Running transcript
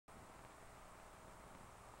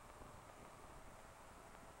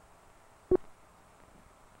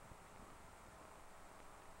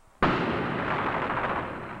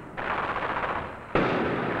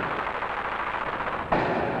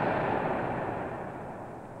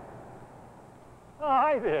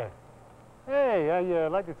hi there. Hey,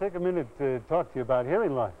 I'd like to take a minute to talk to you about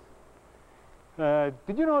hearing loss.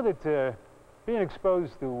 Did you know that being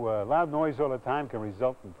exposed to loud noise all the time can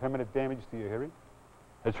result in permanent damage to your hearing?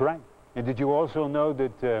 That's right. And did you also know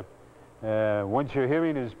that once your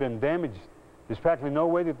hearing has been damaged, there's practically no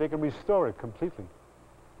way that they can restore it completely?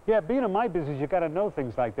 Yeah, being in my business, you got to know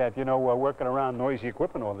things like that, you know, working around noisy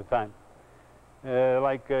equipment all the time.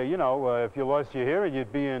 If you lost your hearing,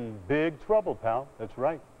 you'd be in big trouble, pal. That's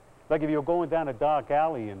right. Like if you were going down a dark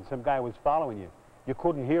alley and some guy was following you, you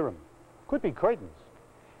couldn't hear him. Could be curtains.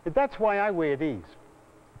 And that's why I wear these.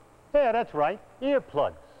 Yeah, that's right,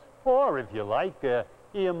 earplugs. Or, if you like,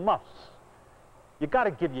 ear muffs. You got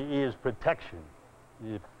to give your ears protection,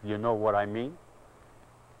 if you know what I mean.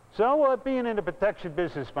 So, being in the protection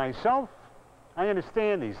business myself, I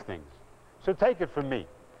understand these things. So take it from me,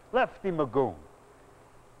 Lefty Magoon.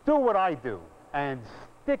 Do what I do and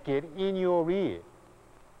stick it in your ear.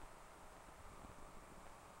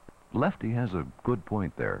 Lefty has a good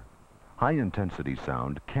point there. High-intensity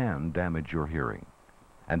sound can damage your hearing,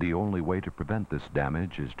 and the only way to prevent this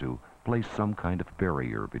damage is to place some kind of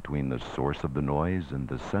barrier between the source of the noise and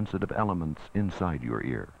the sensitive elements inside your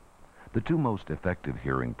ear. The two most effective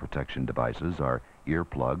hearing protection devices are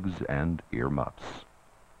earplugs and ear muffs.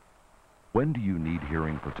 When do you need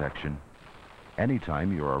hearing protection?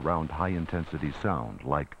 Anytime you're around high-intensity sound,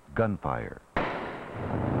 like gunfire,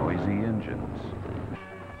 noisy engines,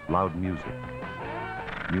 loud music,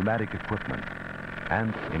 pneumatic equipment,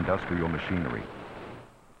 and industrial machinery.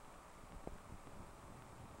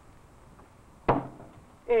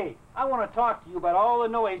 Hey, I want to talk to you about all the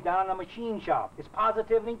noise down in the machine shop. It's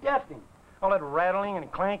positively deafening. All that rattling and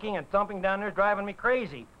clanking and thumping down there is driving me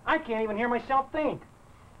crazy. I can't even hear myself think.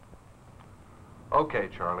 Okay,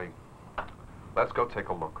 Charlie. Let's go take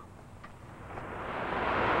a look.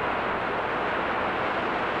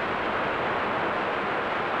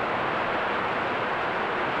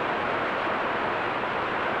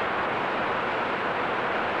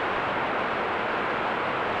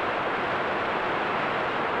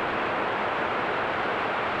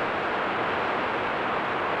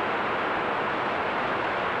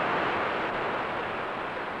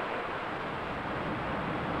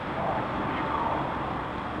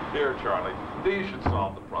 Here, Charlie, these should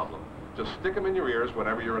solve the problem. Just stick them in your ears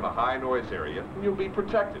whenever you're in a high noise area, and you'll be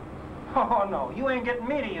protected. Oh, no, you ain't getting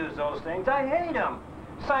me to use those things. I hate them.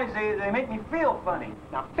 Besides, they make me feel funny.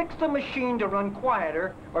 Now, fix the machine to run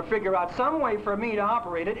quieter, or figure out some way for me to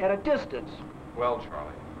operate it at a distance. Well,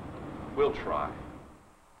 Charlie, we'll try.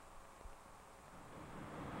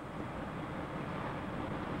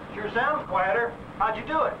 Sure sounds quieter. How'd you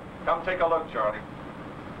do it? Come take a look, Charlie.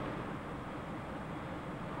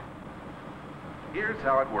 Here's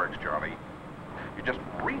how it works, Charlie. You just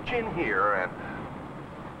reach in here and...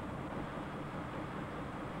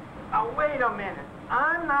 Now, wait a minute.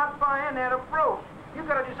 I'm not buying that approach. You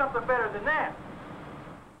gotta do something better than that.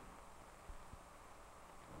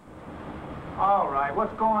 All right,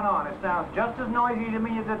 what's going on? It sounds just as noisy to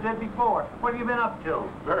me as it did before. What have you been up to?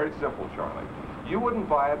 Very simple, Charlie. You wouldn't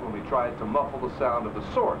buy it when we tried to muffle the sound of the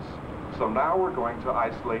source. So now we're going to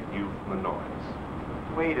isolate you from the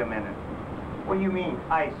noise. Wait a minute. What do you mean,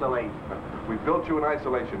 isolate? We built you an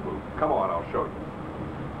isolation booth. Come on, I'll show you.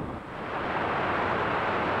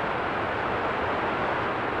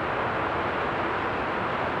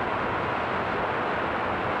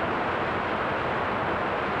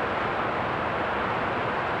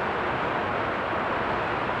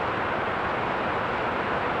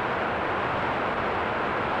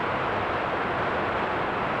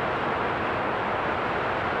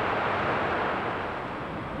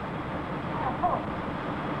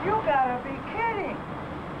 You gotta be kidding.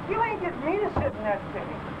 You ain't getting me to sit in that thing.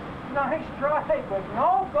 Nice try, but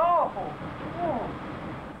no go.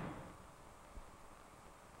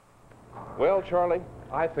 Well, Charlie,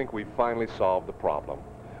 I think we've finally solved the problem.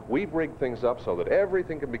 We've rigged things up so that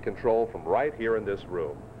everything can be controlled from right here in this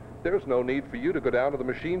room. There's no need for you to go down to the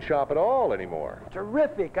machine shop at all anymore.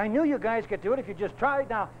 Terrific. I knew you guys could do it if you just tried.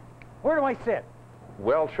 Now, where do I sit?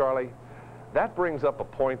 Well, Charlie, that brings up a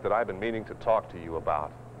point that I've been meaning to talk to you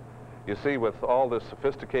about. You see, with all this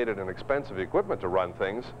sophisticated and expensive equipment to run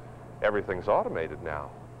things, everything's automated now.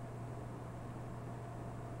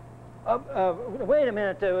 Wait a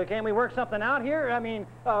minute. Can we work something out here? I mean,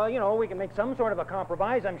 we can make some sort of a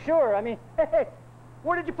compromise, I'm sure. I mean, hey,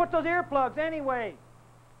 where did you put those earplugs anyway?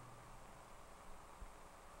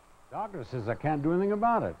 Doctor says I can't do anything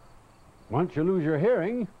about it. Once you lose your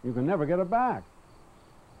hearing, you can never get it back.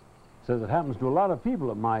 Says it happens to a lot of people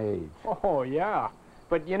at my age. Oh, yeah.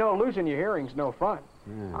 But, you know, losing your hearing's no fun.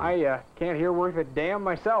 Yeah. I can't hear worth a damn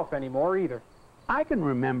myself anymore either. I can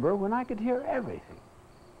remember when I could hear everything.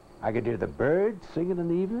 I could hear the birds singing in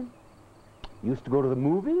the evening. Used to go to the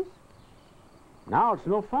movies. Now it's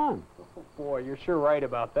no fun. Oh, boy, you're sure right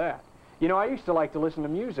about that. You know, I used to like to listen to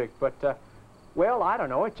music, but, well, I don't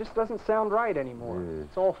know, it just doesn't sound right anymore. Yes.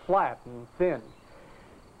 It's all flat and thin.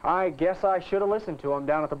 I guess I should have listened to them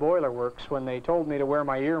down at the Boiler Works when they told me to wear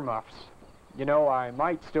my earmuffs. You know, I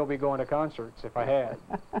might still be going to concerts if I had.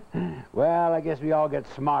 Well, I guess we all get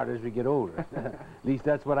smarter as we get older. At least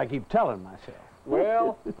that's what I keep telling myself.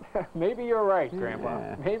 Well, maybe you're right, Grandpa.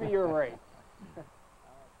 Yeah. Maybe you're right.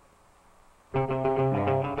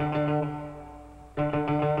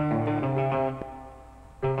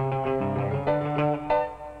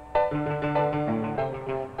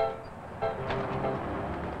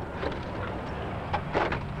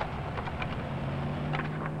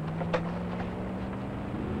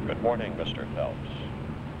 Good morning, Mr. Phelps.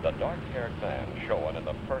 The dark-haired man shown in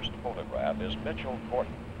the first photograph is Mitchell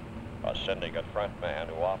Gordon, a syndicate front man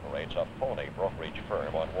who operates a phony brokerage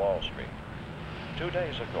firm on Wall Street. 2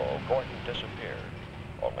 days ago, Gordon disappeared,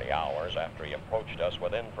 only hours after he approached us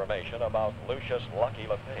with information about Lucius Lucky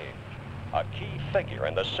LePage, a key figure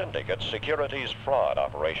in the syndicate's securities fraud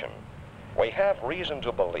operation. We have reason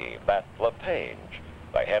to believe that LePage,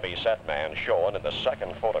 the heavy-set man shown in the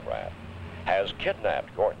second photograph, has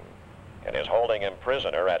kidnapped Gordon and is holding him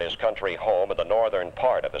prisoner at his country home in the northern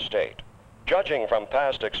part of the state. Judging from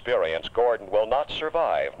past experience, Gordon will not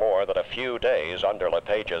survive more than a few days under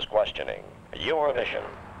LePage's questioning. Your mission,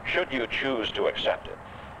 should you choose to accept it,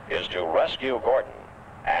 is to rescue Gordon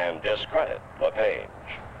and discredit LePage.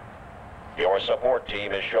 Your support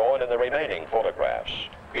team is shown in the remaining photographs.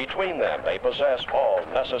 Between them, they possess all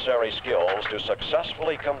necessary skills to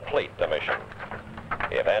successfully complete the mission.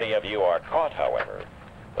 If any of you are caught, however,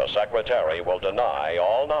 the Secretary will deny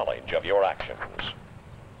all knowledge of your actions.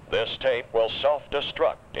 This tape will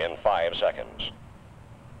self-destruct in 5 seconds.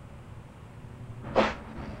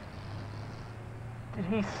 Did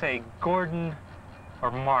he say Gordon or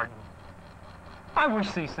Martin? I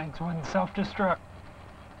wish these things wouldn't self-destruct.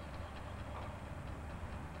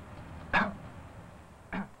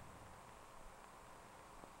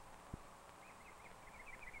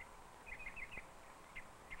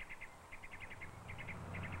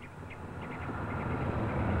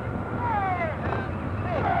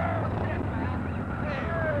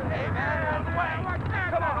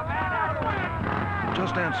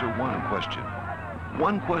 Just answer one question.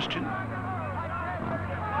 One question.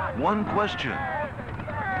 One question.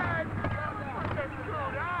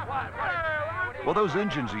 Well, those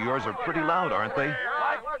engines of yours are pretty loud, aren't they?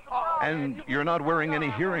 And you're not wearing any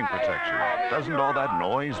hearing protection. Doesn't all that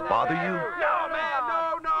noise bother you? No, man,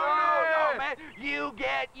 no, man. You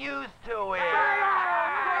get used to it.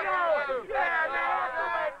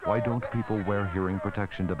 Why don't people wear hearing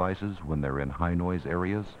protection devices when they're in high-noise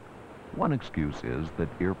areas? One excuse is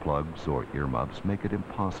that earplugs or earmuffs make it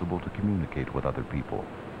impossible to communicate with other people,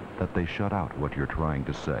 that they shut out what you're trying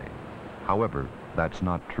to say. However, that's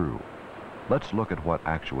not true. Let's look at what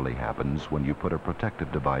actually happens when you put a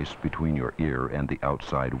protective device between your ear and the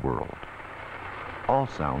outside world. All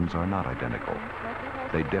sounds are not identical.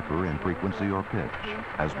 They differ in frequency or pitch,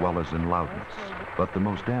 as well as in loudness. But the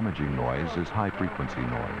most damaging noise is high-frequency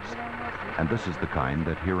noise. And this is the kind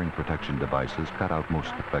that hearing protection devices cut out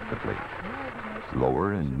most effectively.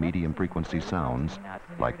 Lower and medium frequency sounds,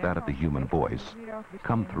 like that of the human voice,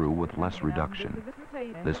 come through with less reduction.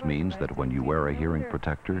 This means that when you wear a hearing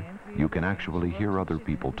protector, you can actually hear other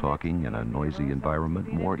people talking in a noisy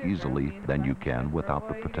environment more easily than you can without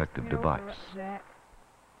the protective device.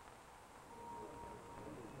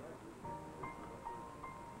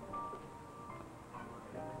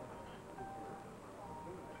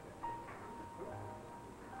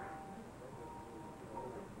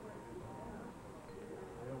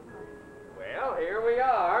 Well, here we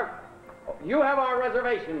are. You have our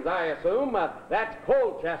reservations, I assume. That's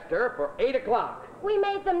Colchester for 8 o'clock. We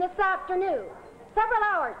made them this afternoon, several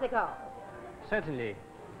hours ago. Certainly.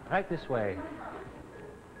 Right this way.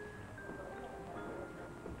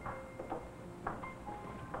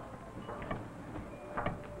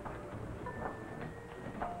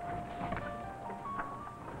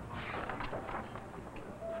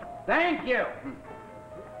 Thank you.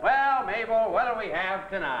 Well, Mabel, what do we have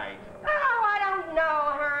tonight? Oh, I don't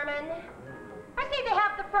know, Herman. I see they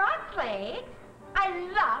have the frog's legs. I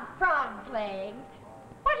love frog's legs.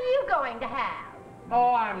 What are you going to have?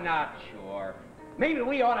 Oh, I'm not sure. Maybe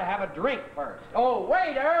we ought to have a drink first. Oh,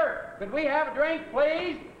 waiter! Could we have a drink,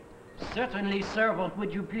 please? Certainly, sir, but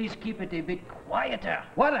would you please keep it a bit quieter?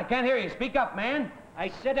 What? I can't hear you. Speak up, man.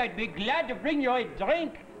 I said I'd be glad to bring you a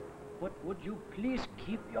drink, but would you please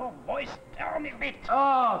keep your voice down a bit?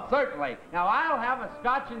 Oh, certainly. Now, I'll have a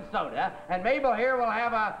scotch and soda, and Mabel here will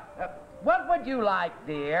have what would you like,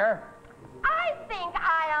 dear? I think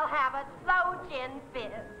I'll have a slow gin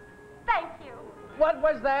fizz. Thank you. What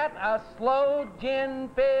was that? A slow gin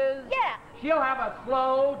fizz? Yes. She'll have a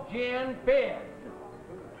slow gin fizz.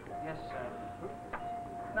 Yes, sir.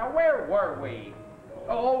 Now, where were we?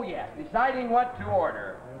 Oh, yes, deciding what to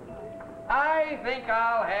order. I think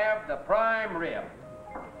I'll have the prime rib.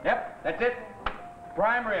 Yep, that's it.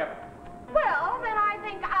 Prime rib. Well, then I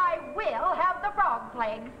think I will have the frog's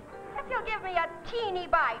legs. If you'll give me a teeny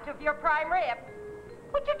bite of your prime rib.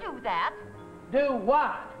 Would you do that? Do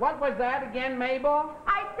what? What was that again, Mabel?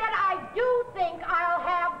 I said I do think I'll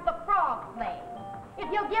have the frog's legs.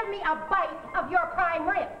 If you'll give me a bite of your prime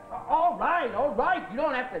rib. All right, all right. You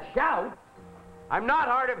don't have to shout. I'm not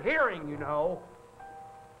hard of hearing, you know.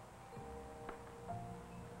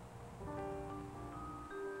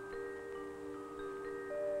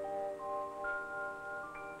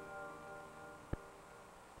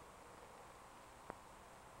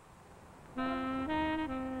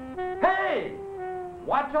 Hey!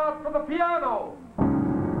 Watch out for the piano!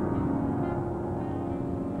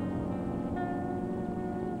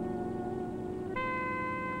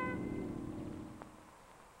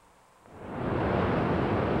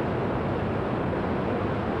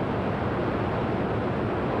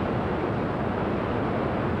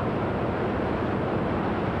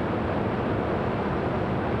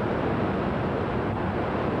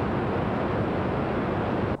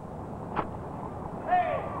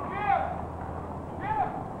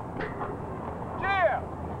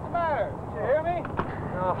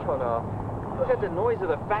 The noise of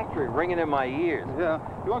the factory ringing in my ears. Yeah.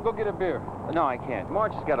 You want to go get a beer? No, I can't.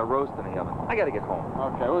 Marge has got a roast in the oven. I got to get home.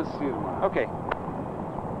 Okay, we'll see you tomorrow. Okay.